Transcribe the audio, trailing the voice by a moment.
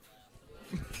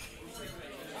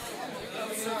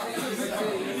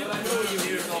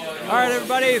All right,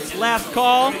 everybody, it's last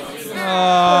call. One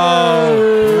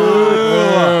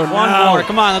more.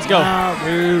 Come on, let's go. All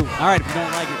right, if you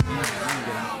don't like it, you can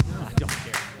get them. I don't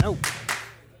care. No.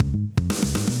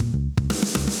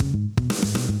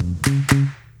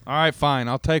 All right, fine.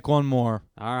 I'll take one more.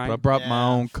 All right. But I brought my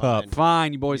own cup.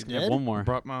 Fine, you boys You can have did? one more.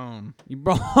 Brought my own. You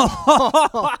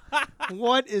brought.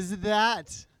 What is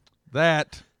that?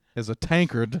 That is a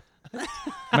tankard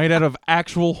made out of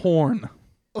actual horn.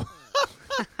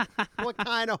 What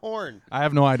kind of horn? I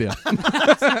have no idea.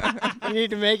 You need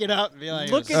to make it up and be like,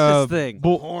 Look it's at this thing.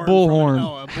 horn Bull from horn.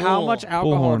 a How bull. much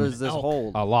alcohol Bullhorn. does this Elk.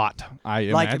 hold? A lot, I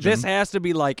Like imagine. this has to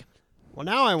be like Well,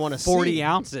 now I want to 40 see.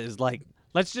 ounces. Like,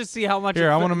 let's just see how much. Here,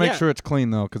 it I fit- want to make yeah. sure it's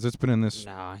clean, though, because it's been in this.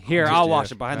 Nah, here, Just- I'll yeah.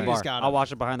 wash it behind the He's bar. got it. I'll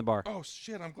wash it behind the bar. Oh,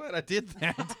 shit, I'm glad I did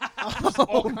that.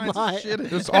 Oh, kinds my. of shit in it.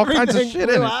 There's all kinds of Everything shit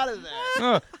flew in it. out of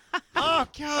there. Uh, Oh,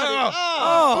 God.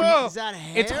 Oh. Is that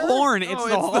hair? It's horn. It's No,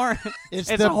 the it's the- horn. It's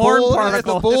It's the a horn bull, particle.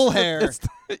 It's the bull hair.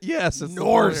 yes, it's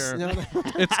Norse. The No, whole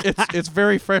hair. it's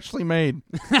very freshly made.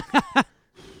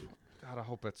 God, I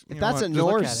hope it's. If that's a Just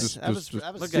Norse, at that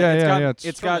was Look Yeah, at it. yeah, It's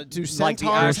it's got do like the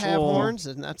centaurs have actual horns?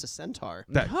 And that's a centaur.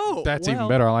 No, that's well, even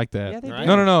better. I like that. Yeah, they Right?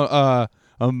 do. No.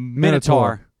 A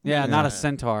minotaur. Yeah, Yeah. not a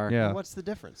centaur. Yeah. What's the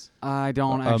difference? I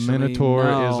don't A actually minotaur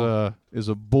know. is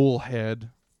a bull head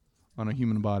on a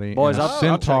human body. Boys, and a I'll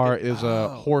centaur check it. is a Oh,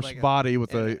 horse like a- body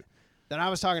with yeah. a Then I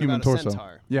was talking human about a torso.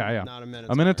 centaur. Yeah. Not a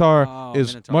minotaur. A minotaur Oh,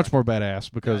 is minotaur. much more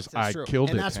badass because That's I true. killed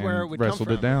And it that's and where it would come wrestled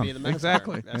from, it down. would be the minotaur.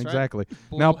 Exactly. That's right. Exactly.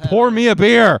 Bull Now head pour on me it. a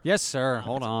beer Yes, sir.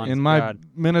 Hold on. in my God.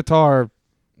 minotaur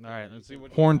All right, let's see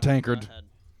what. horn Go tankard. ahead.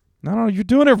 No, you're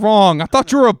doing it wrong. I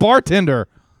thought you were a bartender.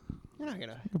 You're not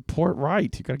gonna. You pour it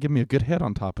right. You got to give me a good head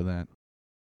on top of that.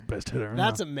 Best hit ever.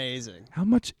 That's amazing. How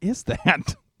much is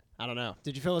that? I don't know.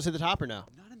 Did you fill it to the top or no?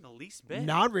 Not in the least bit.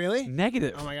 Not really.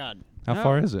 Negative. Oh my God. How No.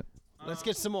 far is it? Let's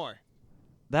get some more.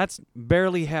 That's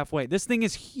barely halfway. This thing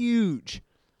is huge.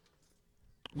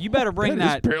 You better bring That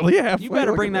is that. barely halfway. You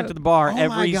better Look bring at that to the bar Oh my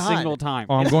every God. single time.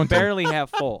 Oh, I'm It's going to. barely half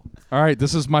full. All right,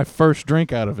 this is my first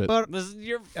drink out of it. But This is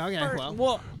your Okay, first,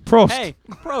 well. Prost. Hey,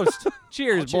 prost.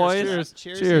 Cheers, boys. Cheers.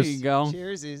 Cheers. There you go.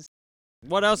 Cheersies.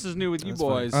 What else is new with you That's fine.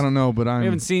 boys? I don't know, but We I'm.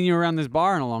 haven't seen you around this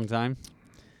bar in a long time.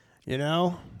 You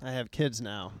know, I have kids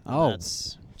now. and Oh.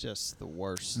 That's just the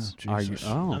worst. Oh, Are you? Jesus.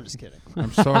 Oh, I'm just kidding.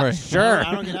 I'm sorry. sure.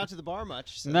 I don't get out to the bar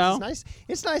much. So No. It's nice.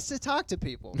 It's nice to talk to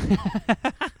people.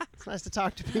 It's nice to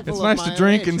talk to people. It's of nice my to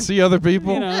drink age. and see other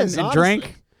people. You know, It is, and honestly.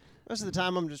 drink. Most of the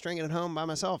time, I'm just drinking at home by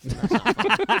myself. and That's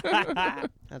not fun.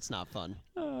 That's not fun.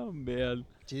 Oh man,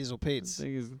 Diesel Pete's.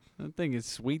 that thing is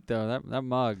sweet though. That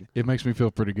mug. It makes me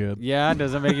feel pretty good. Yeah,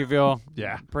 does it make you feel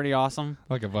Yeah, pretty awesome?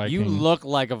 like a Viking. You look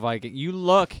like a Viking. You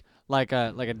look like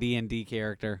a D&D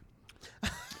character.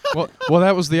 well,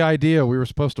 that was the idea. We were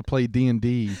supposed to play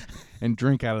D&D and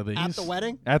drink out of these At the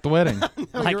wedding? At the wedding. No,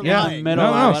 Like you're in yeah. the lying. middle No,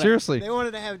 of no, the- seriously. They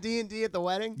wanted to have D&D at the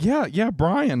wedding? Yeah,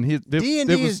 Brian.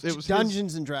 D&D is it was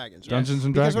Dungeons and Dragons. Right? Dungeons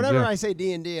and Because Dragons. whenever yeah. I say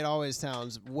D&D, it always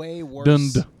sounds way worse.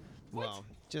 Dund.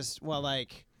 Well,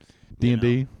 like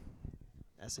D&D.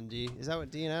 S&D. Is that what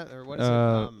D and or what is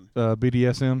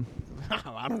BDSM. it?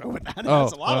 I don't know what that is. Oh,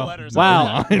 That's a lot well. of letters.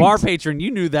 Wow, mind. bar patron, you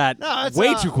knew that No, it's,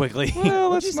 way too quickly. Well,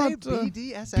 What'd you that's say? not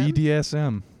BDSM?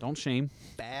 BDSM. Don't shame.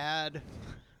 Bad.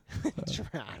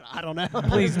 I don't know.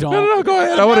 Please don't. No, go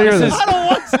ahead. I want to hear this. I don't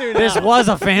want to. This now. was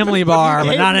a family bar, but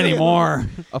gave not me a- anymore.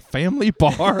 A family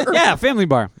bar. Yeah, family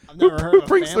bar. I've never heard Who of a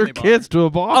brings their family bar. kids to a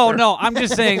bar? Oh no, I'm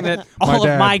just saying that My all of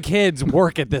dad. my kids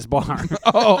work at this bar.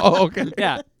 Oh, okay.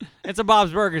 Yeah, it's a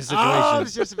Bob's Burgers situation. Oh, I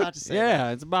was just about to say that.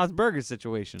 Yeah, it's a Bob's Burgers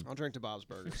situation. I'll drink to Bob's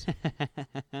Burgers.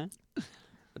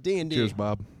 D&D. Cheers,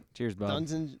 Bob. Cheers, Bob.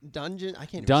 Dungeon. I can't even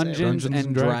say it. Dungeons Dungeons and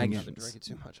and Dragons. I've been drinking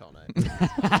too much all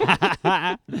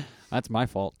night. That's my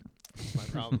fault. That's my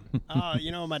problem.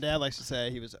 You know what my dad likes to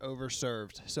say? He was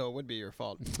overserved, so it would be your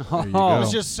fault. There you Oh. It go.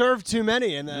 was just served too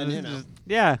many, and then, you know.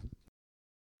 Yeah.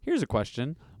 Here's a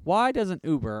question: why doesn't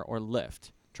Uber or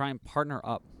Lyft try and partner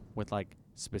up with like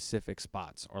specific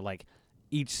spots or like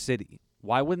each city?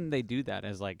 Why wouldn't they do that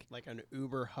as like? Like an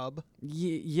Uber hub.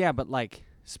 Yeah, but like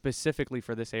specifically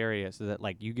for this area, so that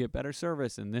like you get better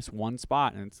service in this one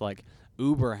spot, and it's like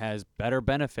Uber has better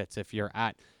benefits if you're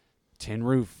at Tin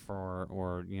Roof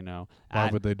or you know. Why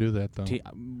at would they do that though?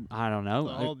 I don't know.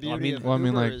 The whole I beauty mean, of well, I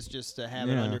mean, Uber like, is just to have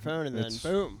it yeah, on your phone, and then it's-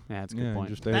 boom. yeah, that's a good yeah, point.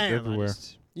 just Bam, I everywhere.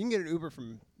 just- you can get an Uber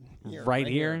from here, right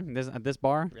here, at this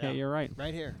bar. Yeah, Yeah. you're right.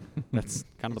 Right here. That's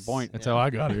kind of the point. That's Yeah. how I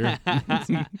got here.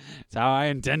 That's how I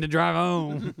intend to drive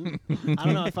home. I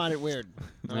don't know. I find it weird.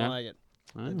 I don't Yeah. like it.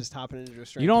 Oh. Just hopping into a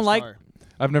stranger's You don't like- car.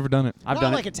 I've never done it. I've Not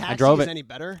done like it. a taxi I drove is it. any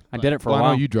better. I but did it for Well, a I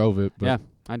while. know you drove it, but Yeah,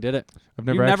 I did it. I've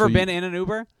never You've never actually been in an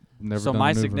Uber? never So done my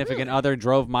an Uber. significant other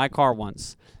drove my car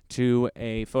once to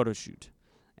a photo shoot.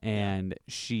 And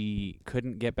she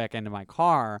couldn't get back into my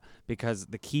car because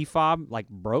the key fob like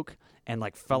broke and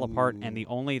like fell apart, and the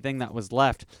only thing that was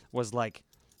left was like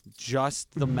just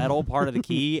the metal part of the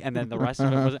key, and then the rest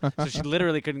of it was. So she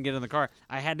literally couldn't get in the car.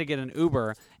 I had to get an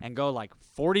Uber and go like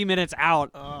 40 minutes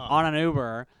out on an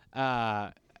Uber.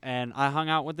 And I hung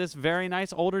out with this very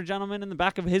nice older gentleman in the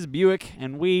back of his Buick,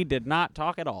 and we did not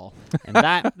talk at all. And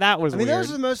that was I mean, weird.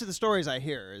 those are most of the stories I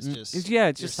hear. Is just It's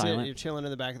you're just silent. You're chilling in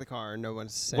the back of the car, and no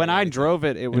one's saying When I anything. drove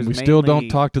it, it was And we still don't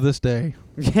talk to this day.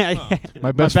 Yeah, Oh. yeah.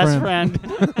 My best friend.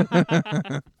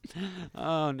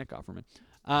 Oh, Nick Offerman.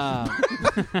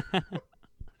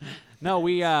 No,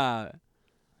 we the Yeah, I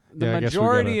guess we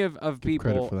majority gotta of give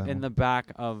credit people for that in one. the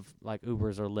back of like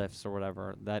Ubers or Lyfts or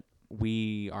whatever that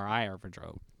I ever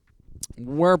drove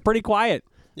were pretty quiet.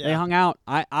 Yeah. They hung out.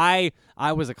 I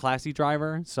was a classy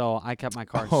driver, so I kept my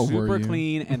car Oh, were super you?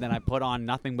 clean, and then I put on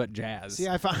nothing but jazz. See,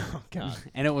 I found. Oh God.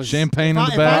 And it was Champagne in If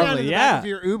the I back. got in the Yeah. back of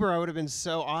your Uber, I would have been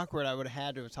so awkward. I would have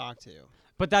had to have talked to you.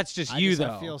 But that's just you,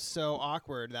 though. I feel so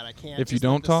awkward that I can't. If you just let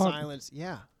don't the talk? silence.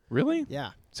 Yeah. Really?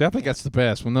 Yeah. See, I think that's the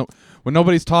best. When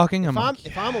nobody's talking, If I'm like,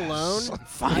 if I'm alone, I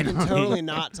Finally. can totally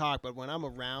not talk. But when I'm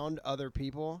around other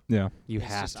people, yeah. You it's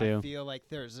have just, to. I feel like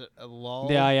there's a lull.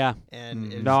 Yeah. And Mm.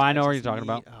 it's- No, I know what just you're talking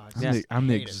need- about. oh, I I'm, just the, I'm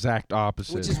the hate it. exact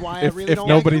opposite. Which is why I if, really if don't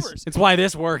nobody's, like Ubers. It's why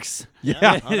this works.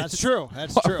 yeah. Oh, that's true.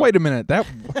 That's true. Wait a minute. That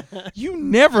you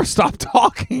never stop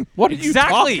talking. What are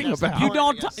Exactly. you talking about? You I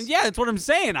don't. guess. Yeah, that's what I'm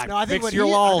saying. No, I think fix what your I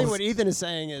lulls. think what Ethan is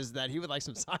saying is that he would like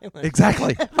some silence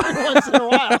Exactly. every once in a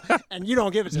while, and you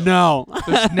don't give it to him. No.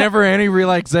 There's never any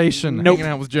relaxation Nope.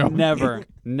 hanging out with Joe.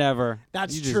 Never.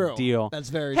 That's You just true. deal. That's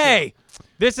very Hey,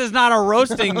 this is not a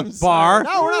roasting I'm bar. sorry.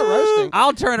 No, we're not roasting.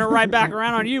 I'll turn it right back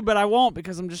around on you, but I won't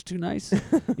because I'm just too nice.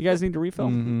 You guys need to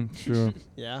refill. Sure. true.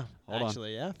 Yeah, Hold on.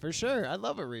 actually, yeah, for sure. I'd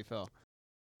love a refill.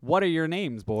 What are your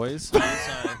names, boys? I'm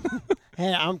sorry.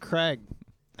 Hey, I'm Craig,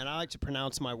 and I like to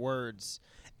pronounce my words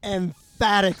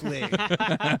emphatically.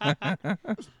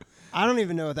 I don't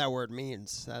even know what that word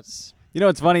means. That's You know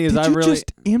what's funny is Did I you really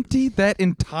just empty that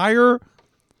entire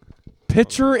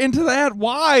pitcher into that?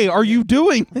 Why are you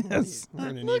doing this?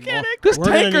 look at it. This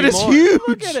tankard is huge.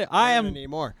 look at it. I am. Need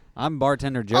more. I'm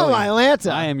bartender Joey. Oh,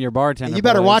 Atlanta. I am your bartender. You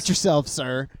better boys. watch yourself,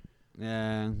 sir.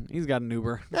 Yeah, he's got an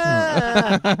Uber.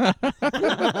 Ah.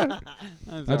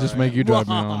 I'll just make you drive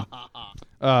me home.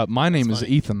 My name is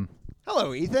funny. Ethan.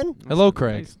 Hello, Ethan. Hello,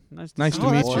 Craig. Nice Nice see to Oh,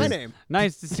 you, meet that's boys. my you. name.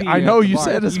 Nice to see you. I at know the you bar.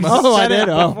 said as You much. Oh, I said it did.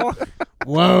 Oh. before.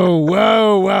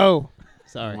 Whoa.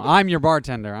 Sorry. Well, I'm your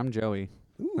bartender. I'm Joey.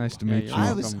 Nice to Yeah, meet you're you.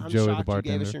 I'm welcome. shocked Joey, the you gave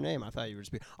bartender. us your name. I thought you were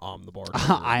just be, I'm the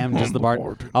bartender. I am just I'm the the bar.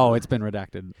 bartender. Oh, it's been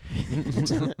redacted.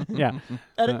 Yeah.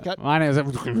 Edit, cut. My name is.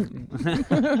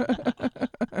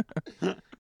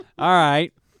 All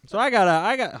right. So I got.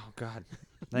 Oh God.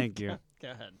 Thank you. Go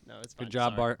ahead. No, it's fine. Good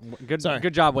job, Sorry. Good.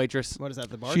 Good job, waitress. What is that,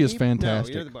 the barkeep? She is No,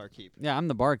 fantastic. you're the barkeep. Yeah, I'm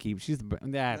the barkeep. She's the.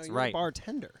 That's No, you're right. the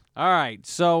bartender. All right.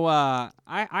 So I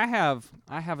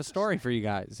have a story for you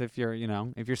guys. If you're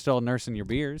if you're still nursing your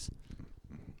beers.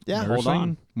 Yeah. Hold on.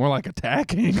 Nursing? More like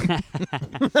attacking.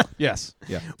 Yes.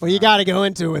 Yeah. Well, you got to go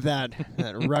into it with that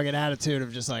rugged attitude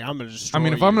of just like, I'm going to destroy I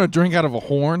mean, if you. I'm going to drink out of a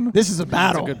horn, This is a That's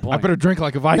battle. a good I point. better drink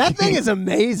like a Viking. That thing is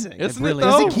amazing. Isn't really it,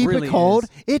 is. though? Does it keep really it cold? is.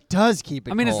 It does keep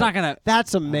it I mean, cold. it's not gonna.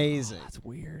 That's amazing. That's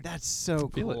weird. That's so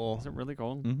Feel it. cool. Is it really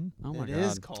cold? Mhm. Oh my It God.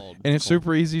 is cold. And it's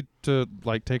super easy to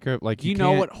like take care of. Like You know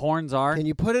can't- what horns are? Can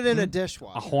you put it in a A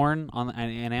dishwasher? horn on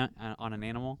an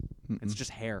animal? It's Mm-mm. just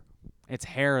hair. It's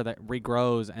hair that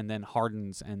regrows and then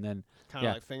hardens and then Kind of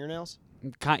yeah. like fingernails?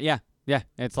 yeah.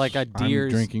 It's like a I'm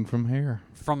deer's drinking from hair.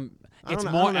 from. I It's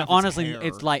don't know- I more don't know if it's honestly. hair.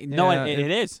 It's like no, Yeah, it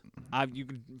is. You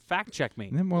can fact check me.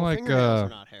 Isn't it more Well, like fingernails are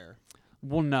not hair.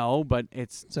 Well, no, but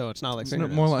it's. So it's not like isn't it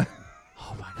fingernails. more like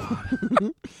Oh my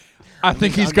God. I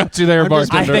think he's got you there, I'm just-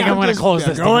 bartender. I think I'm I'm gonna just close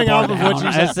this going bar off of down. what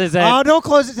you This said. is it. Oh, don't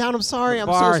close it down. I'm sorry. I'm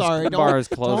Bar's- so sorry. the bar is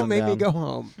Don't closing make me down. go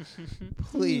home.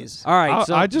 Please. All right.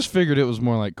 So I just figured it was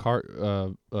more like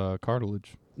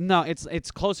cartilage. no,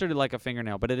 it's closer to like a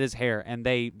fingernail, but it is hair, and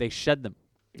they shed them.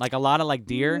 Like a lot of like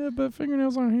deer. Yeah, but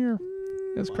fingernails aren't here.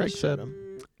 As Well, I Craig shed said.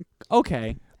 'em.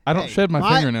 Okay. I don't Hey, shed my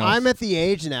fingernails. I'm at the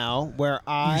age now where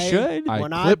I should. I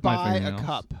when I clip my buy a fingernails.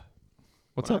 cup.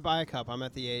 What's when up? I buy a cup, I'm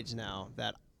at the age now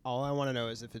that all I want to know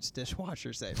is if it's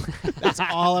dishwasher safe. That's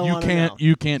all I You want to know. can't.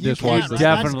 You can't You dishwash can't, this. right? That's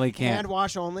Definitely can't. Hand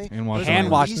wash only. Hand wash Those are only. Hand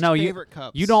my wash. least No, favorite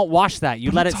cups. You don't wash that.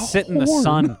 You But let it it's a sit in the horn.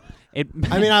 sun. It.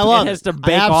 I mean, I love it. has it. to I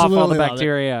bake off all the absolutely love it.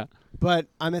 bacteria. But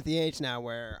I'm at the age now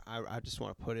where I just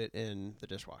want to put it in the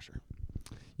dishwasher.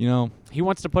 You know, He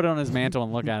wants to put it on his mantle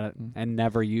and look at it and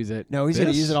never use it. No, he's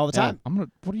going to use it all the Yeah. time.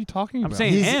 What are you talking I'm about?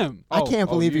 saying He's- him. I can't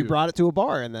believe you you. brought it to a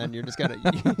bar and then you're just going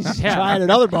to Yeah. try it at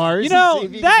other bars. You and know, see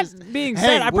if you that can just- being Hey,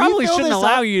 said, I will you probably fill shouldn't this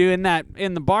allow up? you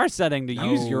in the bar setting to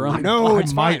use your own. No, I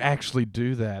it's might fine. actually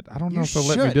do that. I don't know You if they'll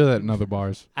let me should. do that in other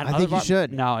bars. At I other think you bar-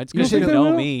 should. No, it's You good think to they know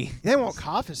will? me. They won't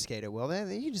confiscate it, will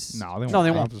they? You just No, they won't. No, they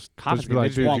won't I'll just confiscate be it. like, They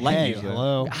just dude, won't you let can't you. use that.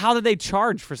 hello. How did they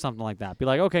charge for something like that? Be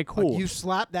like, okay, cool. Like you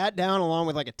slap that down along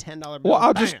with like a $10 bill. Well,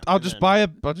 I'll bam, just and then- buy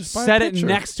a Set a it pitcher.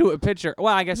 next to a picture.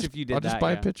 Well, I guess if you did I'll that, just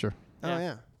buy yeah. a pitcher. Oh Yeah.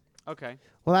 yeah. Okay.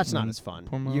 Well, that's not Mm. as fun.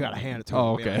 Pour 'em You out. got to hand it to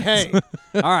Oh, him. and be okay. like,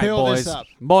 hey, All right, Fill boys. this up.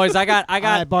 Boys, I got all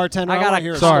right, bartender, I got wanna a-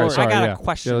 hear a Sorry, story. I got a yeah.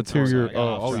 question Yeah, let's hear for your. us. I got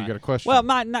off Oh, you track. got a question. Well,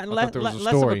 not thought less there was a of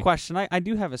a story. question. I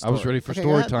do have a I story. was ready for Okay,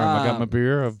 story go ahead. time. I got my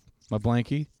beer, my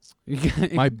blankie,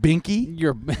 my binky.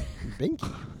 You're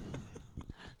Binky.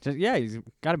 just, yeah, you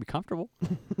got to be comfortable.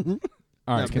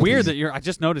 All right, It's continue. Weird that you're. I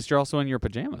just noticed you're also in your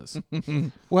pajamas.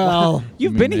 Well,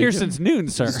 You've mean been here naked? since noon,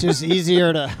 sir. it's just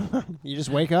easier to. You just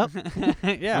wake up. yeah.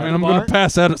 I mean, the I'm bar? gonna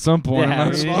pass out at some point. Yeah, I'm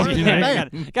not yeah, supposed to, yeah.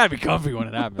 gotta be comfy when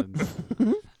it happens.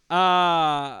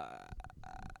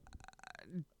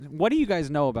 What do you guys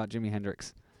know about Jimi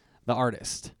Hendrix, the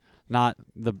artist, not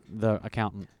the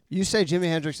accountant? You say Jimi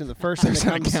Hendrix, and the first thing that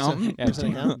There's an comes accountant. Yeah, There's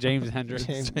an accountant? James Hendrix.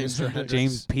 James, James Mr. Hendrix.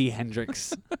 James P.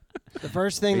 Hendrix. The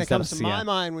first thing that Based out comes of to my Seattle.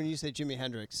 mind when you say Jimi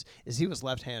Hendrix is he was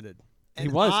left-handed. He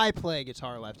And was. I play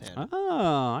guitar left-handed.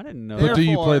 Oh, I didn't know But that. do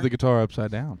you play Therefore- the guitar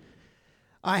upside down?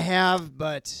 I have,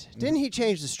 but didn't he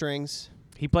change the strings?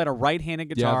 He played a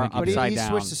right-handed Yeah, I guitar think he But he, upside he down.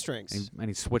 switched the strings. and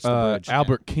he switched the bridge.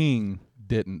 Albert King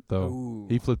didn't though. Ooh.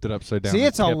 He flipped it upside down. See, and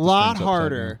it's a kept the lot strings upside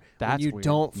harder when That's you weird.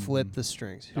 don't flip the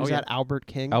strings. Oh, Who's yeah. that? Albert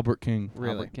King? down. Albert King.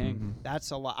 Really? Albert King.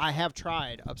 That's a lot. I have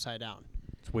tried upside down.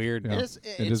 It's weird. Yeah. It's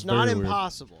is not very weird.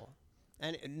 impossible.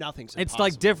 And nothing's It's impossible.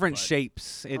 like different but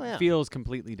shapes. It Oh, yeah. feels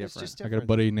completely It's different. just I got a different.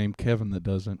 buddy named Kevin that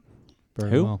does it very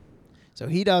Who? well. So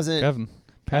he doesn't. Kevin.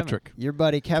 Patrick. Your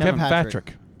buddy Kevin, Kevin Patrick.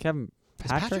 Patrick. Kevin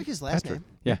Is Patrick? Patrick his last Patrick. name?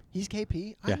 Yeah. He's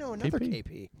KP. I Yeah. know another KP.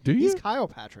 KP. Do He's you? Kyle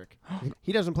Patrick.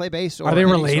 He doesn't play bass or Are they any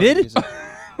sort of related? music.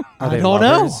 Are I they don't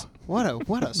lovers? know.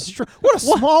 What a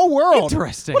small world.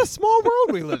 Interesting. What a small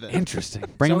world we live in. Interesting.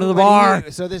 Bring So him to the when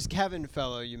bar. so this Kevin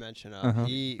fellow you mentioned, Uh-huh.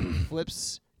 he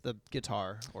flips the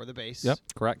guitar or the bass. Yep.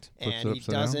 Correct. Flips And it he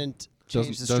upside down. doesn't change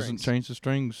the strings. Doesn't change the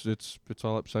strings. It's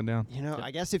all upside down. You know,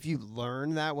 I guess if you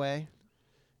learn that way,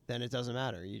 then it doesn't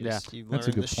matter. You Yeah. just you That's learn a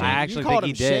good the point. shape. I actually you called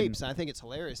think them he did. shapes. And I think it's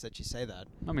hilarious that you say that.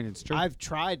 I mean, it's true. I've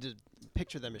tried to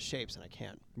picture them as shapes, and I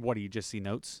can't. What do you just see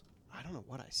notes? I don't know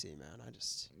what I see, man. I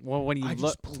just Well, when you I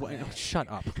look, just play. shut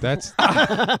up. That's.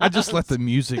 I just let the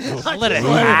music go. Let it through.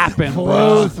 happen, flow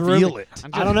bro. through Feel me. it.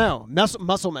 I don't know.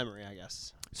 Muscle memory, I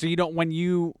guess. So you don't when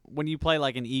you play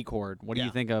like an E chord. What do you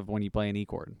Yeah. think of when you play an E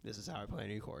chord? This is how I play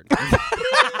an E chord.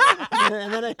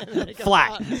 and then it comes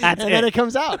Flat. out. That's and then it. it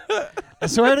comes out. I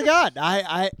swear to God.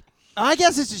 I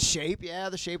guess it's a shape. Yeah,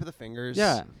 the shape of the fingers.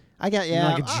 Yeah. I got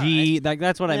yeah. like a all G. right.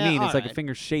 That's what I Yeah, mean. It's all like a right.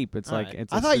 finger shape. It's All like right.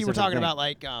 it's. I a thought you were specific talking thing. about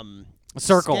like A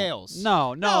circle. scales.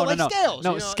 No, No, like scales,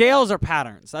 No, you know, scales are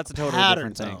patterns. That's a totally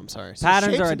patterns. different Oh, thing. I'm sorry. So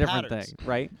Patterns shapes are a and different patterns. thing,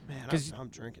 right? Man, 'Cause- I'm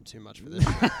drinking too much for this.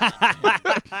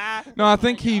 No, I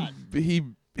think he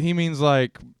means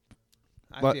like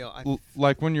I feel.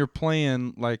 like when you're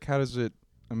playing. Like, how does it?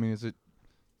 I mean, is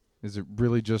it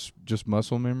really just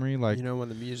muscle memory? Like You know when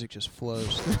the music just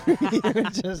flows.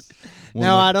 just when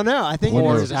no, the- I don't know. I think when, it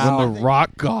Pours is. the, out. when the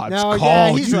rock gods No, call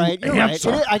yeah, he's you right. You're right.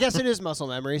 answer. I guess it is muscle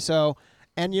memory. So,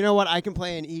 and you know what? I can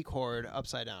play an E chord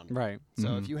upside down. Right. So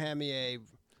Mhm. if you hand me a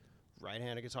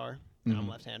right-handed guitar and I'm Mhm.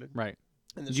 left-handed, Right.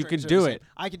 and the You strings can are do the same, it.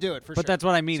 I can do it for But sure. that's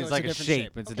what I mean. So it's it's a like a different shape.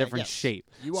 shape. It's a Okay, different yes.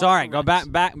 shape. You So are all right, go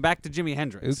correct. back to Jimi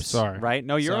Hendrix. Oops. Sorry. Right?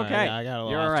 No, you're Sorry, okay. I got a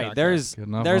little You're off all right. track There's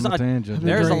Getting off there's on the a tangent.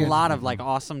 there's a drinking. lot of like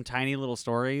awesome tiny little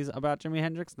stories about Jimi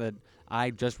Hendrix that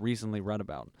I just recently read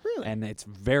about. Really? And it's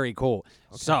very cool.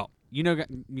 So, you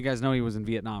guys know he was in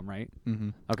Vietnam, right? Mm-hmm.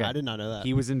 Okay. I did not know that.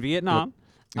 He was in Vietnam.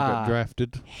 He got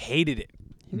drafted. Hated it.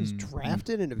 He was Mm.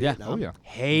 drafted into Yeah. Vietnam. Oh yeah,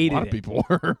 Hated a lot it. of people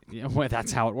were. Yeah, well,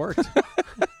 that's how it worked.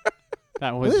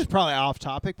 That Well, this was is probably off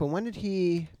topic, but when did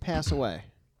he pass away?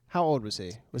 How old was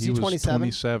he? Was he was 27?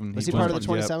 27. Was he part of the joined-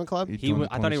 27 club? he he. joined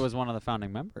I the thought he 20s. was one of the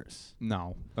founding members.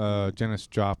 No, Janis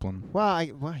Joplin. Well,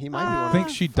 he might be one. I of think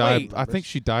the she founding died. I think members.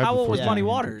 she died How before. old was Yeah. Muddy Jimi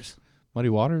Waters? Muddy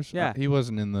Waters? Yeah. He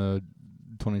wasn't in the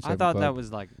 27 I thought club. that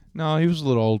was like. No, he was a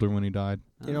little older when he died.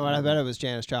 You know what? I bet it was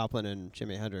Janis Joplin and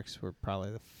Jimi Hendrix were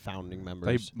probably the founding They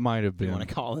members. might have If you been. want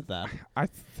to call it that. I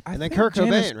And then think Kurt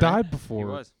Janis Cobain, right? died He before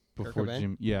was. Kurt before Cobain?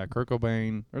 Jim. Yeah, Kurt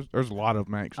Cobain. There's a lot of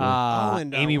them actually.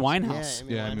 and, Amy was- Winehouse.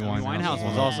 Yeah, Amy Amy Winehouse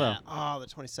was also. Oh, the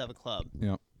 27 Club.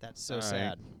 Yep. That's so All right.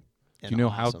 sad. Do and you know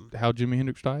awesome. how Jimi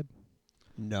Hendrix died?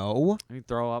 No. You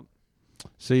throw up.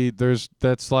 See,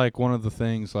 that's like one of the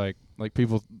things like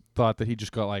people thought that he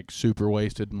just got like super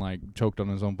wasted and like choked on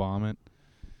his own vomit.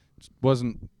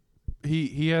 Wasn't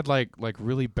he had like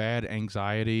really bad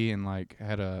anxiety and like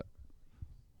had a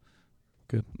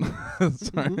good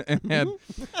sorry and had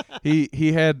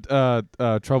he had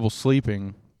trouble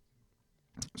sleeping.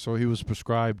 So he was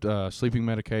prescribed sleeping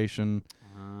medication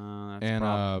That's a and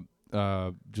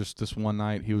problem. just this one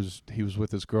night he was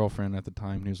with his girlfriend at the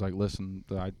time and he was like, listen,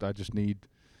 I just need,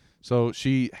 so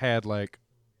she had like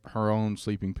her own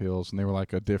sleeping pills and they were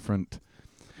like a different,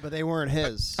 But they weren't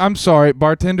his. I'm sorry,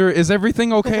 bartender, is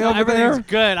everything okay over Everything's there?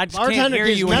 good. I just can't Bartender, hear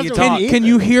he's you when you messing with talk. me. Can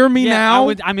you hear me Yeah,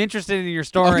 now? I'm interested in your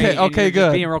story. Okay, and okay, you're just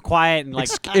good. being real quiet and like,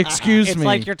 Excuse it's me.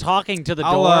 like you're talking to the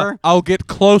I'll, door. I'll get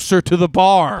closer to the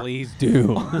bar. Please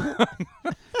do.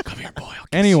 Come here, boy. I'll kiss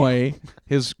Anyway,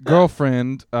 his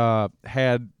girlfriend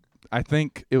had, I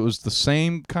think it was the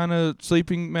same kind of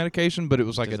sleeping medication, but it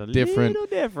was you. like Just a different. little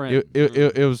different.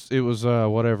 It was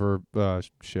whatever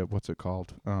shit. What's it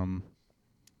called?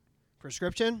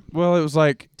 Prescription? Well, it was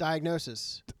like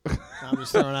Diagnosis. I'm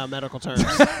just throwing out medical terms.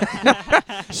 no,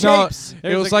 Shapes.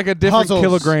 it was like a different puzzles.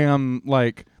 kilogram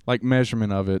like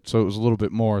measurement of it, so it was a little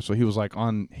bit more. So he was like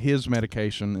on his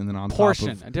medication and then on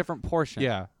portion, top a different portion. of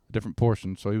a different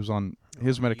portion. So he was on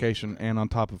his medication and on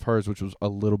top of hers, which was a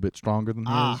little bit stronger than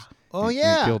his. Ah. Oh, and it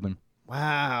yeah. killed him.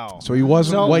 Wow. So he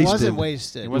wasn't So it wasted. wasn't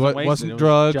wasted. It It wasn't wasn't, wasted, it was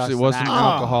drugs. just It an wasn't accident.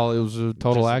 alcohol. It was a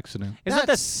total Just- accident. Isn't that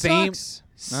the same sucks.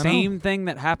 I know. same thing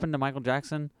that happened to Michael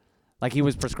Jackson? Like he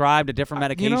was prescribed a different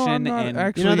medication I'm not and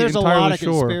actually You know, there's a entirely lot of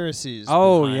sure. conspiracies.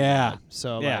 Oh, behind yeah. that.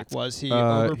 So, Yeah. like, was he He's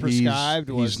overprescribed?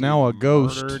 Was he now a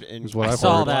ghost, murdered in is what I I've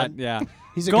saw heard. that. Yeah.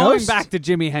 He's a Going ghost? back to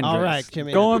Jimi Hendrix. All right,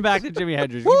 Jimi Going back to Jimi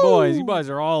Hendrix. You boys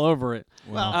are all over it.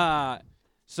 Well,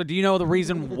 So do you know the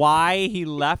reason why he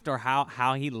left or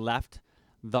how he left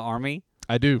the army?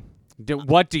 I do.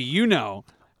 What do you know?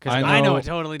 Because I I know know- a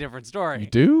totally different story. You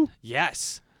do?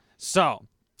 Yes. So,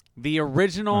 the No,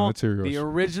 original let's hear yours. the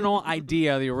original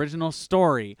idea, the original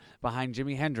story behind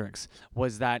Jimi Hendrix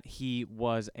was that he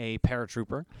was a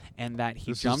paratrooper and that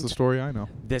he This is jumped. the story I know.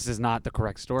 This is not the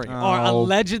correct story. Or Oh.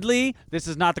 allegedly, this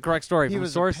is not the correct story he from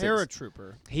was sources. a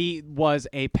paratrooper. He was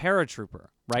a paratrooper,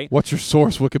 right? What's your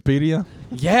source, Wikipedia?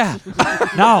 Yeah.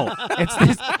 No,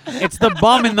 it's the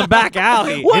bum in the back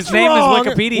alley. What's His name wrong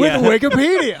is Wikipedia. With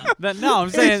Wikipedia. No, I'm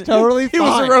saying totally He was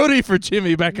a fine. roadie for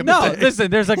Jimmy back in no. the day. Listen,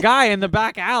 there's a guy in the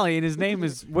back alley, and his name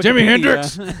is Wikipedia. Jimi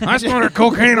Hendrix. I snorted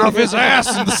cocaine off his ass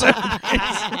in the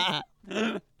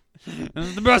 70s. This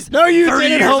is the best. No, you 30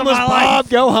 did it, years of homeless my Bob. life.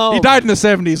 Go home. He died in the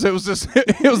 70s. It was just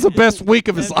it was the best week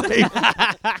of his life.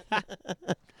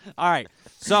 All right.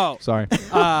 So, Sorry.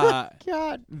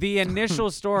 God. the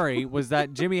initial story was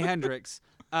that Jimi Hendrix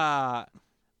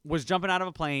was jumping out of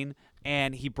a plane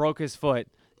and he broke his foot,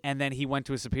 and then he went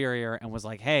to a superior and was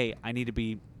like, "Hey, I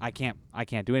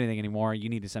can't do anything anymore. You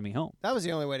need to send me home." That was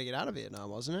the only way to get out of Vietnam,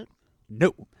 wasn't it?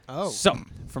 No. Oh. So,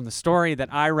 from the story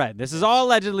that I read, this is all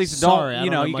allegedly. So Sorry, I don't,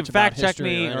 don't know you can much about fact check history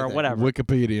me or or anything. whatever.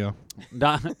 Wikipedia.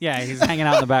 Yeah, he's hanging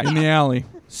out in the back. In the alley.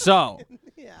 So,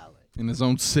 Yeah. In his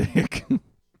own sick.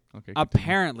 Okay.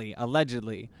 apparently,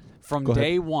 allegedly, from Go ahead.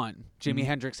 day one, Jimi Mm-hmm.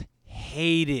 Hendrix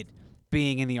hated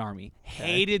being in the army,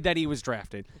 hated that he was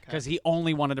drafted because he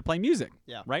only wanted to play music.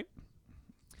 Yeah. Right?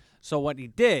 So what he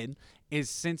did is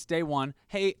since day one,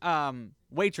 hey,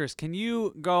 waitress, can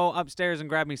you go upstairs and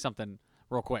grab me something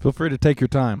real quick? Feel free to take your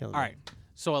time. All right.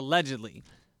 So allegedly,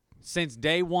 since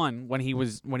day one, when he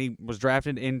was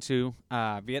drafted into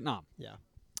Vietnam, Yeah.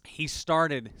 he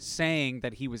started saying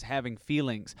that he was having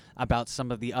feelings about some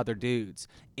of the other dudes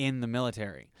in the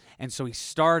military, and so he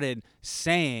started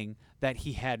saying that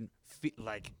he had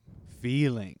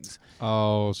feelings.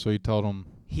 Oh, so he told him.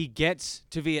 He gets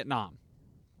to Vietnam.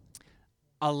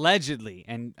 Allegedly,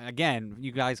 and again,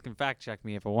 you guys can fact check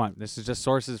me if you want. This is just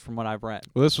sources from what I've read.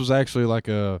 Well, this was actually like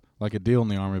a deal in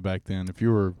the army back then. If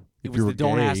you were It if was you the were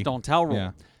don't gay, ask, don't tell rule.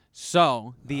 Yeah.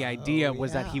 So the idea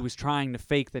was that yeah. he was trying to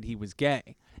fake that he was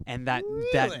gay, and that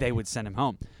Really? they would send him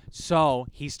home. So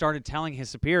he started telling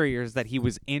his superiors that he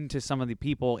was into some of the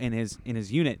people in his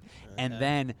unit, and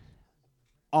then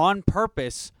on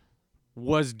purpose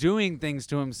was doing things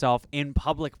to himself in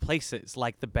public places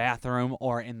like the bathroom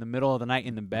or in the middle of the night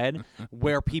in the bed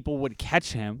where people would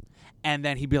catch him, and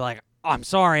then he'd be like, I'm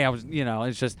sorry, I was,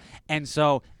 it's just, and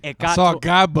so it got I saw to a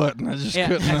guy button. I just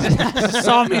couldn't. I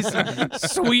saw me some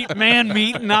sweet man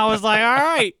meat, and I was like, all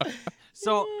right.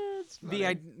 So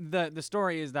the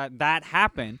story is that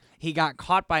happened. He got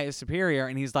caught by his superior,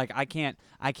 and he's like, I can't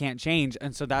change,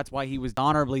 and so that's why he was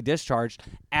honorably discharged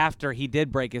after he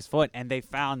did break his foot. And they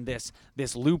found this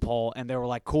loophole, and they were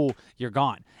like, cool, you're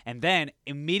gone. And then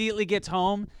immediately gets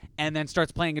home and then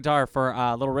starts playing guitar for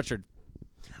Little Richard.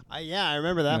 Yeah, I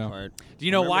remember that Yeah. part. Do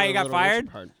you know why he got Little Richard fired?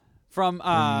 part. From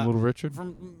Little Richard.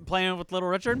 from playing with Little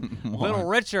Richard. Why? Little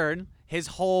Richard, his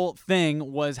whole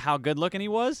thing was how good looking he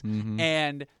was,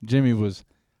 and Jimmy was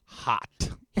hot.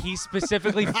 he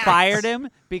specifically fired him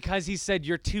because he said,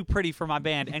 "You're too pretty for my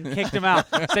band," and kicked him out.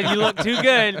 Said, "You look too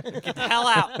good. Get the hell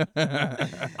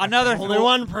out." Another Only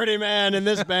one pretty man in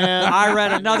this band. I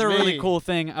read another Me. really cool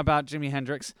thing about Jimi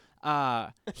Hendrix.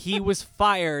 He was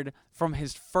fired from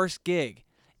his first gig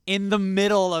in the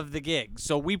middle of the gig.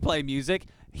 So we play music.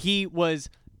 He was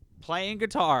playing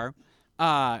guitar. So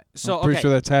I'm pretty okay.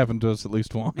 sure that's happened to us at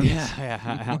least once.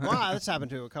 Yeah. Wow, that's happened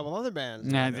to a couple other bands.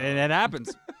 Nah, it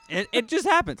happens. It just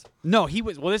happens. No, he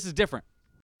was. Well, this is different.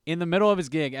 In the middle of his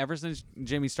gig, ever since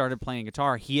Jimmy started playing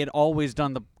guitar, he had always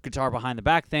done the guitar behind the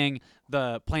back thing,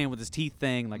 the playing with his teeth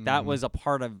thing. Like that was a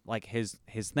part of like his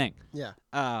thing. Yeah.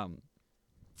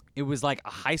 It was like a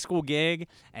high school gig,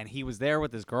 and he was there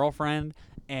with his girlfriend,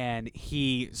 and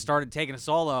he started taking a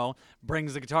solo,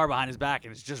 brings the guitar behind his back,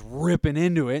 and is just ripping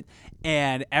into it,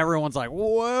 and everyone's like,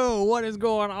 whoa, what is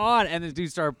going on? And this dude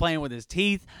started playing with his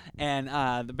teeth, and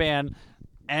the band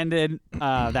ended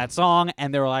that song,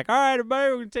 and they were like, all right, everybody,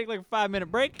 we're going to take like a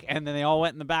 5-minute break, and then they all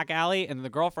went in the back alley, and the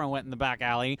girlfriend went in the back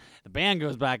alley, the band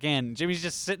goes back in, Jimmy's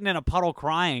just sitting in a puddle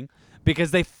crying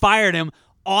because they fired him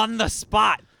on the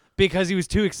spot because he was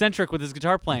too eccentric with his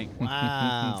guitar playing.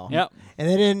 Wow. Yep. And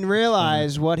they didn't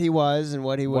realize what he was and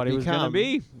what he would What he become. was going to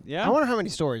be. Yeah. I wonder how many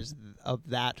stories of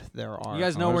that there are. You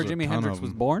guys know where there's a Jimi ton Hendrix of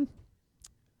was them. born?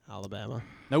 Alabama,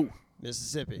 No.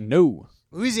 Mississippi, No.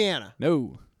 Louisiana,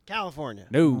 No. California.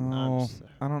 No. Oh,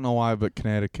 I don't know why, but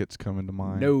Connecticut's coming to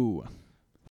mind. No.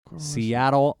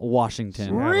 Seattle, Washington.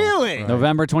 Seattle, Really? right.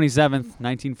 November 27th, I'm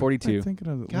 1942. thinking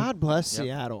of God bless Yep.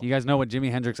 Seattle. You guys know what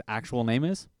Jimi Hendrix's actual name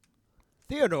is?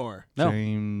 Theodore. No.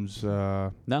 James.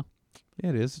 No. Yeah,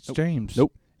 it is. It's Nope. James.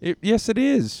 Nope. Yes, it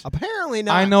is. Apparently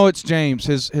not. I know it's James.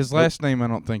 His last name I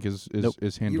don't think is Nope.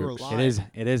 is You were Hendrix. lying.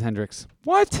 It is Hendrix.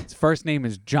 What? His first name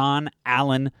is John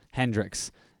Allen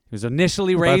Hendrix. He was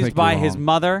initially I raised think by you're his wrong.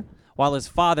 mother, while his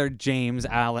father, James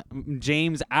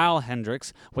Al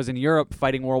Hendrix, was in Europe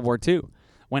fighting World War II.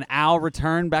 When Al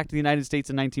returned back to the United States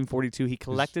in 1942, he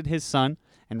collected his son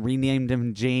and renamed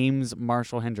him James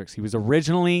Marshall Hendrix. He was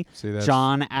originally See, that's,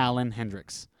 John Allen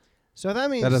Hendrix. So that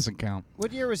means That doesn't count.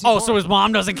 What year was he Oh, born? so his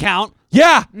mom doesn't count?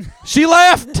 Yeah, she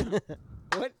left.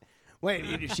 What?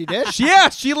 Wait, she did? Yeah,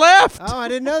 she left. Oh, I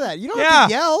didn't know that. You don't Yeah. have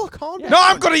to yell. Calm down. No,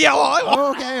 I'm gonna yell.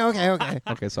 Oh, okay.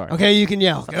 Okay, sorry. Okay, you can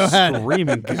yell. Go ahead.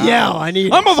 Screaming. Yell. I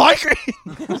need I'm it. a Viking.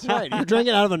 That's right. You're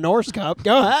drinking out of a Norse cup.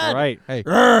 Go ahead. All right. Hey,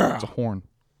 Grr. it's a horn.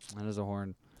 That is a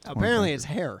horn. Apparently, it's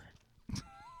hair.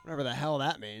 Whatever the hell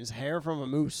that means. Hair from a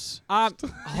moose.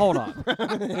 Hold on.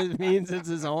 It means it's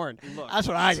his horn. That's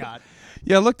what I got.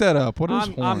 Yeah, look that up. What is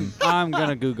horn? I'm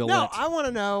gonna Google No, it. I want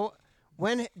to know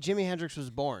when Jimi Hendrix was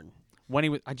born. When he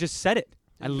was, I just said it.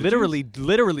 I literally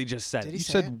just said Did it. he You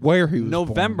say said where he was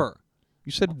November. born.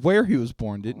 You said where he was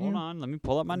born, didn't Hold you? on, let me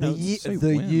pull up my The, notes. Say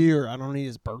the when. year. I don't need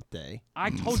his birthday.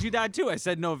 I told you that too. I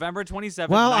said November 27th,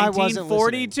 Well, I wasn't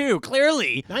 1942.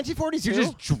 Clearly, 1942. you're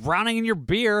just drowning in your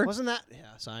beer. Wasn't that?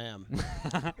 Yes, I am.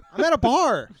 I'm at a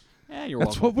bar. Yeah, you're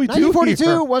That's welcome. what we do 1942.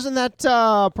 here. Wasn't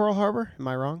that Pearl Harbor? Am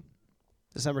I wrong?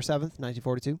 December 7th,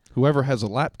 1942. Whoever has a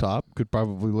laptop could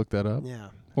probably look that up, Yeah.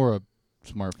 or a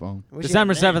smartphone. Wish you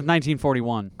December had a name. 7th,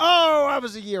 1941. Oh, I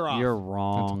was a year off. You're That's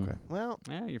wrong. okay. Well,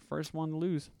 Yeah, your first one to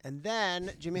lose. and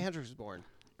then Jimi Hendrix was born.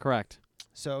 Correct.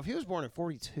 So if he was born in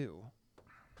 42,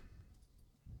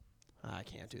 I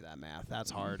can't do that math. That's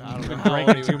hard. I don't know. How old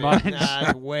Drinking he too would much. be. Nah,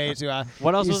 it's way too high.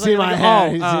 What else You was see I my gonna head.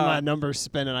 go? You see my numbers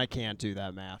spinning. I can't do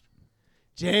that math.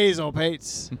 Jeez, old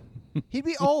Pates. He'd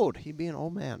be old. He'd be an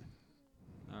old man.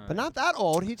 But not that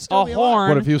old. He'd still A be horn.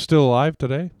 What if he was still alive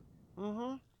today?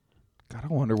 alive. God, I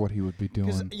wonder what he would be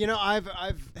Because doing. you know, I've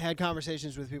had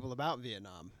conversations with people about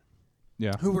Vietnam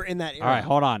Yeah. who were in that era. All right,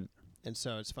 hold on. And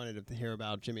so it's funny to hear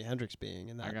about Jimi Hendrix being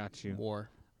in that I got you. war.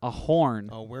 A horn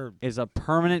Oh, we're is a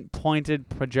permanent pointed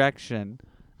projection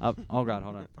of. Oh God,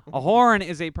 hold on. A horn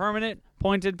is a permanent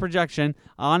pointed projection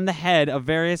on the head of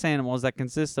various animals that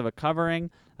consists of a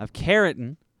covering of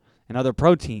keratin and other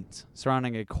proteins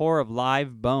surrounding a core of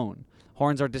live bone.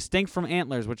 Horns are distinct from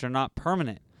antlers, which are not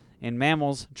permanent. In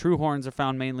mammals, true horns are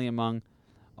found mainly among.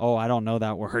 Oh, I don't know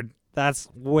that word. That's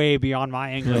way beyond my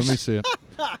Here, English. let me see it.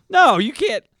 No, you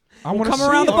can't. I want to come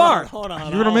around the bar. Hold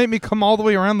on. You're gonna make me come all the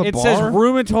way around the It bar. says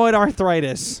rheumatoid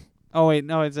arthritis. Oh wait,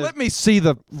 no, it says Let me see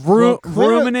the.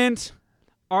 ruminant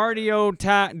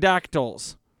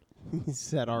artiodactyls. He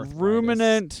said arthritis.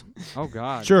 Ruminant. Oh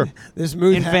God. Sure. This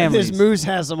In families. moose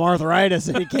has some arthritis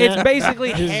and he can't. It's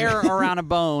basically hair around a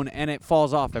bone, and it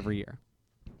falls off every year.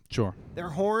 Sure. Their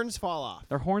horns fall off.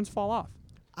 Their horns fall off.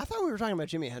 I thought we were talking about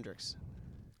Jimi Hendrix.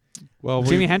 Well,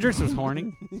 Jimi Hendrix was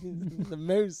horny. The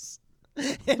moose.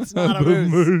 It's not a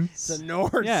moose. It's a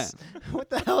Norse. Yeah. What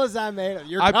the hell is that made of?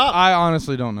 Your I cup.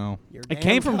 honestly don't know. Your It damn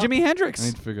came from cup. Jimi I Hendrix.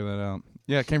 need to figure that out.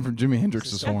 Yeah, it came from Jimi Is it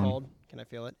Hendrix's still horn. cold? Can I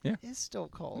feel it? Yeah. It's still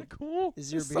cold. Cool.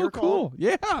 Is your It's beer so cold? cool?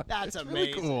 Yeah. That's It's amazing.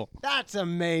 really cool. That's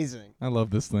amazing. I love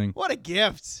this thing. What a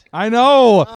gift. I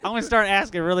know. I'm gonna start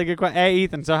asking really good questions. Hey,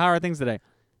 Ethan. So how are things today?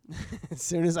 As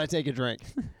soon as I take a drink.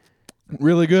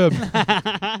 Really good.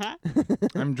 Yeah,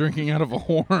 I'm drinking out of a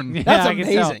horn. That's I can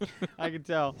tell. amazing. I can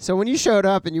tell. So when you showed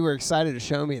up and you were excited to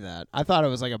show me that, I thought it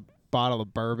was like a bottle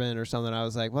of bourbon or something. I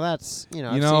was like, well, that's, I've seen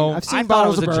I thought it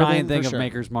bottles was of a bourbon giant thing for of sure.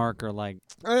 Maker's Mark or like,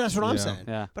 Oh, that's what I'm Yeah. saying.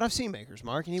 yeah. But I've seen Maker's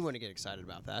Mark, and he wouldn't get excited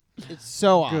about that. It's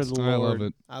so awesome. Good I love Lord.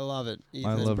 it. I love it. I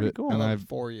Ethan. love it. cool. I And love it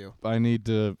for you. I need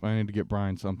to get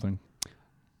Brian something.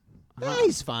 Yeah,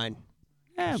 he's fine.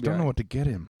 Yeah, I it'll just be don't know alright. what to get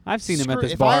him. I've seen him at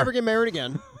this if bar. I ever get married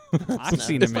again, I've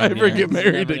seen If him. I in ever here. get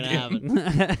married never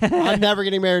gonna again. I'm never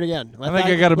getting married again. I think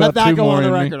I got about let that two go more on the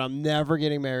in me. record. I'm never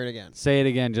getting married again. Say it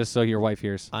again, just so your wife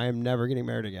hears. I am never getting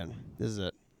married again. This is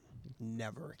it.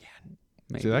 Never again.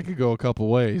 Maybe. See, that could go a couple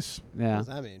ways. What Yeah. does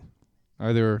that mean?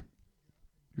 Either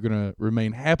you're gonna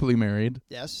remain happily married,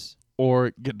 Yes.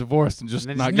 or get divorced and just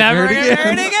And then not just get never married get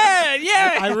again. married again.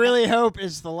 Yeah. I really hope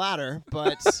it's the latter,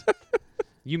 but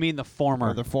You mean the former?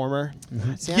 or the former.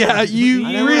 See, Yeah, I you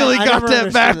never- really I got never that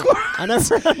understood backwards. it. I never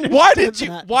understood Why did you?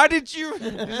 that. Why did you? You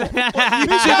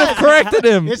Because should have corrected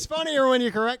him. It's funnier when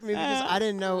you correct me because I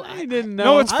didn't know. I didn't know.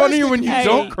 No, it's I was funnier when you thinking-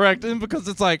 don't Hey. correct him because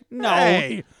it's like, No.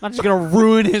 hey. I'm just gonna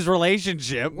ruin his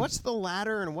relationship. What's the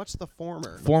latter and what's the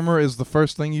former? Former is the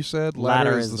first thing you said. Latter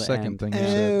Latter is is the the second end. thing you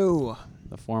said. Oh.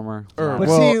 The former. Or, But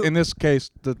well, see- in this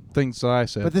case, the things that I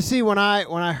said. But see, when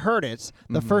I heard it,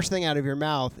 the Mhm. first thing out of your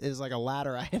mouth is like a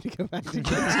ladder. I had to go back to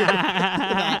get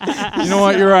to. You know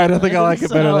what? You're right. I think I like it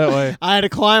better So, that way. I had to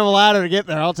climb a ladder to get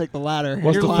there. I'll take the ladder.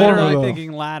 What's You're the Climb- former, literally though?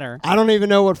 thinking ladder. I don't even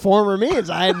know what former means.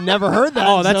 I had never heard that.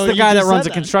 Oh, that's until the you guy that just runs a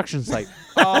said construction site.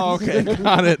 Oh, okay.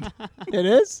 Got it. It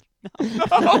is? I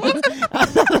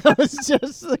thought it was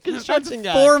just the construction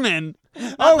guy. Foreman.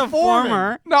 Not the foreman.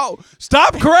 former. No,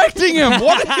 stop correcting him.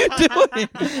 What are you doing?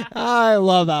 I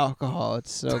love alcohol.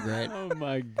 It's so great. Oh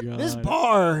my god. This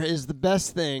bar is the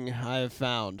best thing I have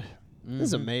found. This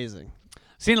is Mhm. amazing.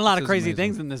 Seen a lot This of is crazy amazing.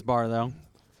 things in this bar though.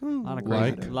 A lot of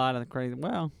crazy. Like? A lot of crazy.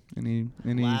 Well, Any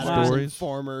Ladders and stories?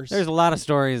 Formers. there's a lot of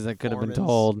stories that could have been Foremans.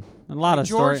 told. A lot of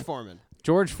George stories. Foreman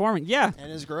George Foreman. Yeah.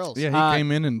 and his grills. Yeah, he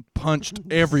came in and punched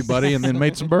everybody and then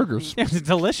made some burgers. It was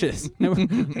delicious.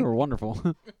 They were wonderful.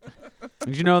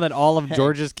 Did you know that all of Hey.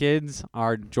 George's kids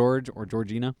are George or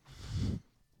Georgina?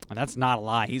 And that's not a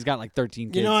lie. He's got like 13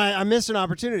 kids. You know, I missed an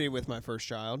opportunity with my first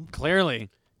child. Clearly.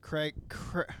 Craig.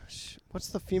 What's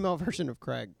the female version of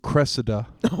Craig? Cressida.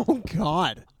 Oh,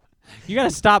 God. You got to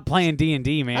stop playing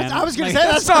D&D, man. I was going to Like,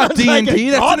 say That's not sounds like a D&D.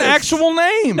 That's an goddess. actual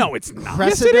name. No, it's not.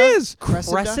 Yes, it is.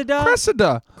 Cressida. Cressida?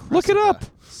 Cressida. Look it up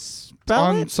Spell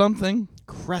on it? something.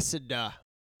 Cressida.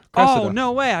 Oh, Cressida.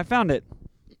 no way. I found it.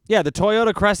 Yeah, the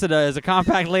Toyota Cressida is a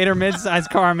compact later mid-sized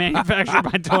car manufactured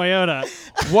by Toyota.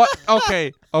 What?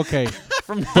 Okay. Okay.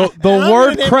 From The And I'm word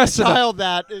gonna name my Cressida. child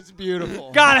that. It's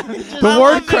beautiful. God, Just- The I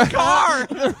word love this cre- car.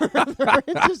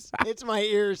 It just hits my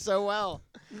ears so well.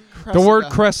 The word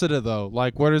Cressida, though,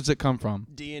 like, where does it come from?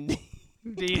 D&D.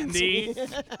 D&D.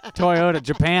 Toyota,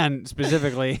 Japan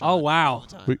specifically. Oh, wow.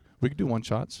 We could do one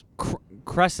shots.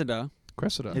 Cressida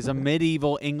Cressida. is a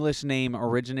medieval English name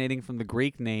originating from the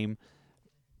Greek name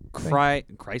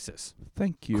crisis.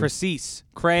 Thank you. Crisis.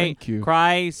 Thank you.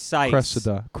 Crisis.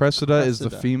 Cressida. Cressida is the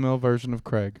Cressida. female version of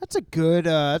Craig. That's a good.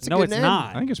 That's a No, good it's name.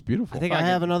 not. I think it's beautiful. I think If I I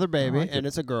have another baby like and it.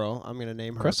 it's a girl, I'm gonna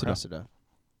name her Cressida. Cressida.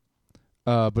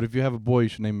 But if you have a boy, you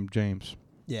should name him James.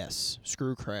 Yes.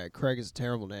 Screw Craig. Craig is a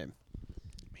terrible name.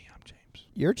 Me, I'm James.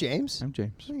 You're James. I'm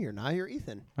James. No, you're not. You're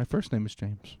Ethan. My first name is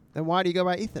James. Then why do you go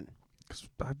by Ethan? 'Cause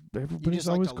You everybody's just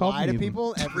like always to called lie me to Ethan.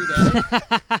 people every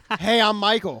day. Hey, I'm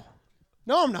Michael.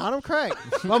 No, I'm not. I'm Craig.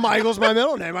 Well, Michael's my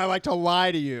middle name. I like to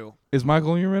lie to you. Is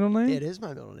Michael your middle name? It is my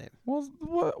middle name. Well,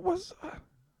 what was?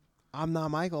 I'm not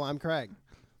Michael. I'm Craig.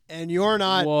 And you're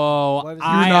not. Whoa. What is- You're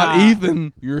I, not uh,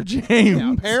 Ethan. You're James.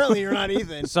 Yeah, apparently, you're not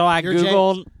Ethan. So I You're James.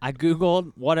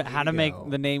 googled how to you make go.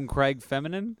 the name Craig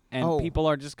feminine, and Oh. people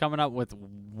are just coming up with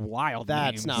wild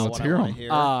That's names. not Let's what hear I want 'em. to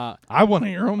hear. I want to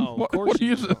hear them. Oh, of what course do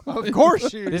you you do? Of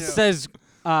course you This do. says,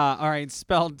 all right,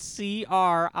 spelled Chrisgine.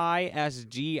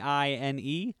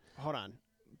 Hold on.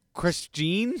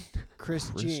 Christine?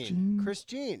 Christine.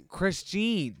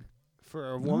 Christine.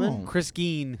 For a woman? No.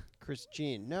 Christine.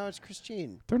 Christine. No, it's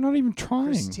Christine. They're not even trying.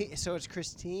 Christine. So it's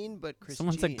Christine, but Christine.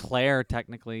 Someone said Claire,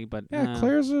 technically, but Yeah,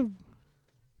 Claire's a.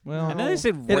 Well, And then they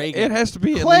said it, Reagan. it has to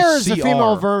be Claire at is least the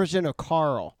female CR. version of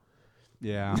Carl.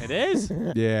 Yeah. It is?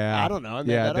 Yeah. I don't know. I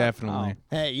made Yeah, that up. definitely.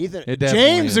 Hey, Ethan. It definitely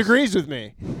James is. agrees with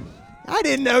me. I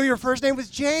didn't know your first name was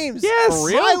James. Yes. For For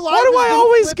real? real? My Why life do has I been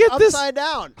always flipped get this- upside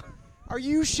down? Are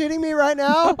you shitting me right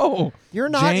now? Oh, You're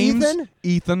not James Ethan?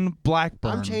 Ethan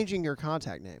Blackburn. I'm changing your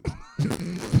contact name.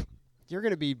 You're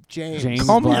going to be James. James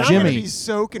Call me And I'm Jimmy. going to be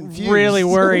so confused. Really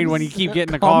worried when you keep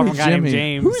getting a Call call me from a guy named Jimmy.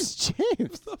 James. Who's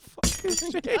James? The fuck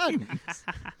is James?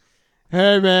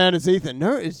 Hey, man, it's Ethan.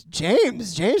 No, it's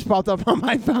James. James popped up on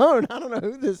my phone. I don't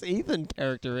know who this Ethan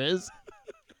character is.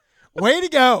 Way to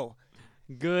go.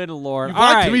 Good Lord. You All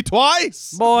lied right, to me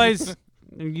twice. boys.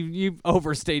 You've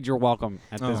overstayed your welcome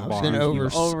at this Oh, bar. I've been,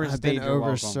 You've I've been your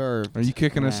welcome. overserved. Are you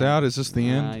kicking us Yeah. out? Is this the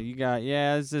end? You got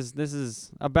this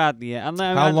is about the end.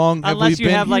 How long have unless we you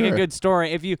been have like a here? good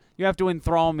story. If you have to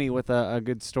enthrall me with a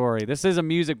good story. This is a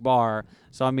music bar,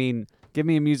 so I mean, give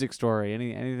me a music story.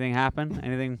 Anything happen?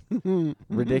 Anything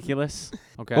ridiculous?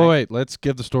 Okay. Oh wait, let's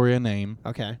give the story a name.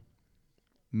 Okay.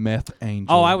 Meth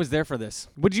Angel. Oh, I was there for this.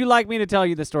 Would you like me to tell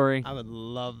you the story? I would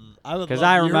love. I would. Because love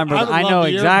I your- remember, I would I love know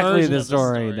your exactly version the of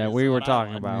story that is we what were I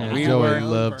talking want. about. Yeah, We Joey were-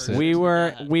 loves it. we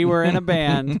were in a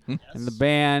band, and the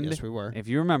band, Yes, we were. if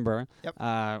you remember,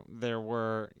 Yep. there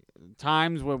were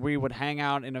times where we would hang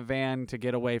out in a van to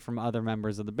get away from other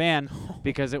members of the band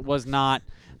because it was not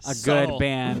a Subtle. good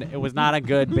band. It was not a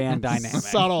good band dynamic.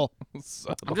 Subtle.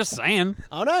 I'm just saying.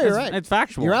 Oh no, you're It's, right. it's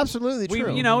factual. You're absolutely we,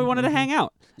 true. we wanted to hang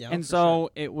out. Yeah, and for so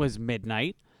it was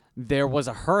midnight. There was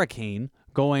a hurricane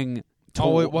going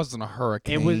Oh, it wasn't a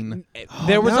hurricane. It was.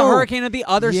 There was a no. hurricane at the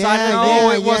other Yeah, side of the yeah, van.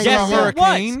 No, it wasn't yes, a it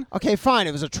hurricane. was. Okay, fine.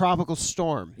 It was a tropical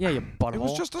storm. Yeah, you butthole. It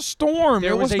was just a storm.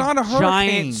 There it was not a hurricane.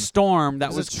 giant storm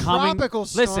that It was was a coming. tropical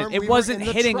storm. Listen, We it were wasn't in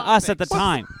the hitting us at the tropics.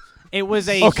 time. It was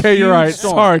a Okay, you're huge right.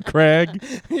 storm. Sorry, Craig.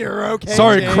 You're okay.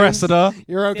 Sorry, James. Cressida.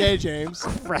 You're okay, James.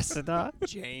 Cressida.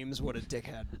 James, what a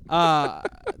dickhead.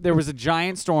 There was a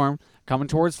giant storm coming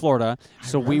towards Florida,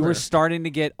 so we were starting to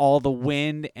get all the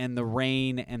wind and the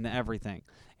rain and the everything.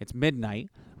 It's midnight.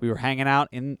 We were hanging out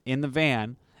in the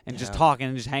van and just Yeah. talking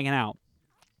and just hanging out.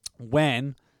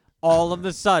 When all of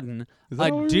a sudden Is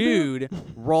that a what we dude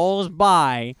rolls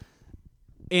by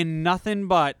in nothing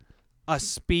but a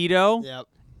Speedo Yep.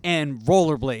 and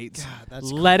rollerblades, God,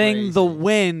 that's letting the crazy.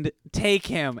 wind take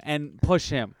him and push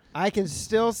him, I can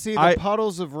still see the I-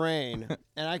 puddles of rain,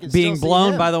 and I can being still see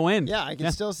blown him. by the wind. Yeah, I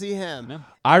can still see him. Yeah.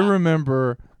 I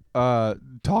remember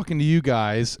talking to you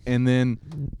guys and then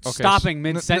Stopping n-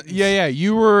 mid-sentence. Yeah.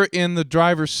 You were in the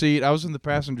driver's seat. I was in the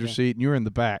passenger seat, and you were in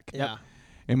the back. Yeah.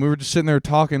 And we were just sitting there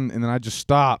talking, and then I just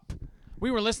stopped. We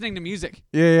were listening to music.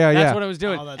 Yeah. That's what I was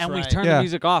doing. Oh, that's and we right. turned Yeah. the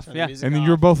music off. Turn the Yeah. music And then off.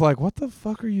 you were both like, "What the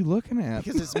fuck are you looking at?"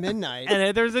 Because it's midnight.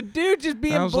 And there's a dude just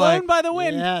being I was blown like, by the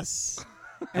wind. Yes.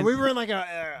 And we were in like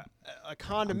a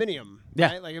condominium.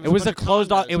 Yeah. Right? Like It was a bunch of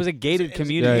closed off. condos. It was a gated It was a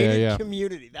community. Yeah, gated yeah.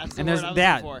 community. That's the And word there's I was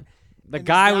that. looking for. The And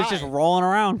guy this was just guy rolling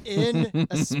around. in a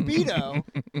Speedo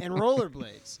and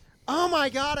rollerblades. Oh my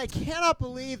God! I cannot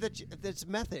believe that's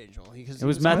Meth Angel. It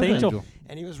was Meth Angel.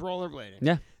 and he was rollerblading.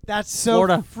 Yeah. That's so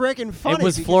Florida. freaking funny.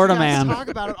 was because Florida you guys Man. talk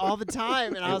about it all the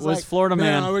time, and I It was was like, Florida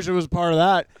Man. I wish it was part of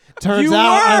that. Turns You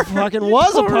out I were! fucking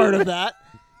was a part of that.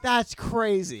 That's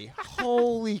crazy.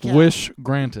 Holy cow! Wish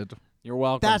granted. You're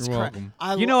welcome. That's You're crazy.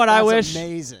 welcome. You know what I that's wish?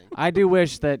 Amazing. I do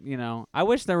wish that, I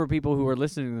wish there were people who were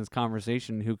listening to this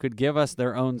conversation who could give us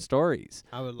their own stories.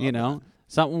 I would love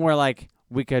Something where like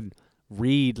we could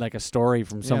read like a story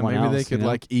from someone maybe else. they could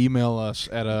like email us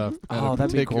at a Oh,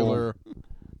 that'd be cool. particular.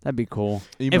 That'd be cool.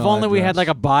 Email If only we had address. like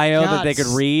a bio that God, they could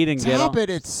read and get. Stop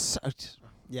it!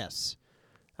 Yes.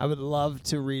 I would love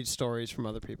to read stories from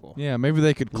other people. Yeah, maybe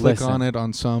they could click Listen. on it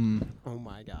on some Oh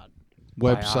my God.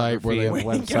 website where they Biography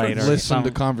of website or listen some-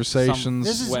 to conversations.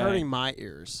 This is Way. hurting my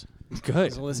ears.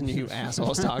 Good. To listen to you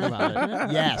assholes talk about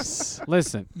it. Yes.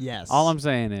 Listen, Yes. all I'm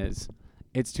saying is,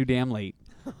 it's too damn late.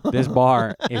 This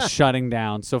bar is shutting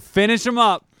down. So finish them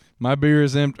up. My beer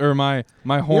is empty, or my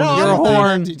horn know, is Your I'm empty.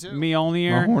 horn, empty too. me only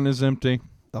My ear. horn is empty.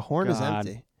 The horn is God.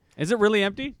 empty. Is it really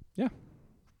empty?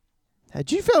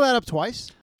 Did you fill that up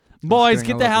twice? Boys, kidding,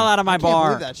 get I the love hell you. out of my I can't bar.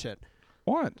 believe that shit.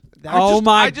 What?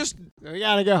 My! We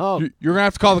gotta go home. You're gonna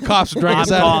have to call the cops and drag I'm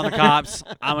us out. calling the cops.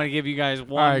 I'm gonna give you guys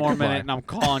one right, more goodbye. minute, and I'm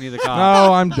calling you the cops.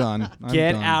 No, I'm done. I'm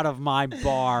Get done. out of my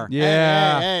bar.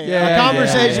 Yeah. Hey, yeah. a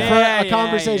conversation yeah. for a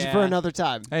conversation for Yeah. another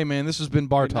time. Hey man, this has been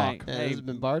bar Good talk. night. Yeah, Hey, this has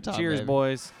been Bar Talk. Cheers, baby.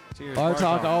 boys. Cheers. Bar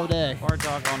Talk all day. Bar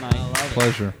talk all night. I love it.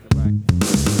 Pleasure.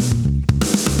 Goodbye.